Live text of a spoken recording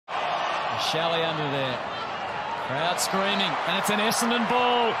Shelley under there. Crowd screaming, and it's an Essendon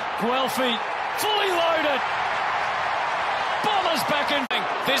ball. Guelfi, fully loaded. Bombers back in.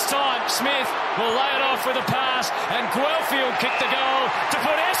 This time, Smith will lay it off with a pass, and Guelfi will kick the goal to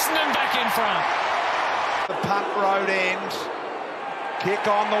put Essendon back in front. The punt road end. Kick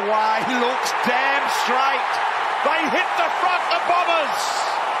on the way. Looks damn straight. They hit the front, the Bombers.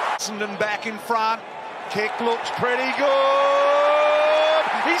 Essendon back in front. Kick looks pretty good.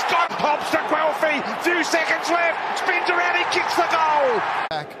 He's got pops to Guelfi. Few seconds left. Spins around. He kicks the goal.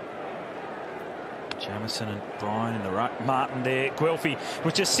 Back. Jamison and Bryan in the right. Martin there. Guelfi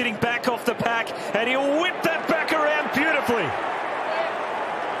was just sitting back off the pack, and he'll whip that back around beautifully.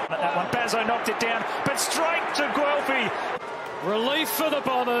 That one, Bazzo knocked it down, but straight to Guelfi. Relief for the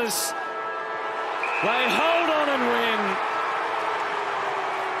Bombers. They hold on and win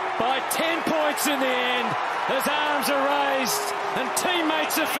by 10 points in the end as arms are raised and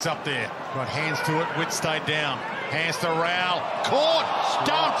teammates are... It's up there. Got hands to it. Witt stayed down. Hands to Rowell. Caught.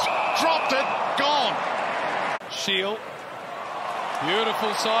 Dumped. Dropped it. Gone. Shield.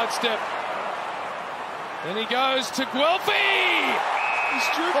 Beautiful sidestep. Then he goes to Guelfi. He's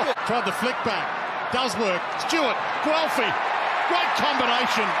stupid. Tried the flick back. Does work. Stewart. Guelfi. Great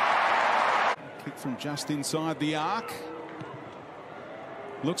combination. Kick from just inside the arc.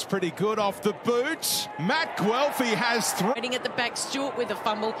 Looks pretty good off the boot. Matt Guelfi has Waiting at the back, Stewart with a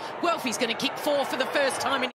fumble. Guelfi's going to kick 4 for the first time in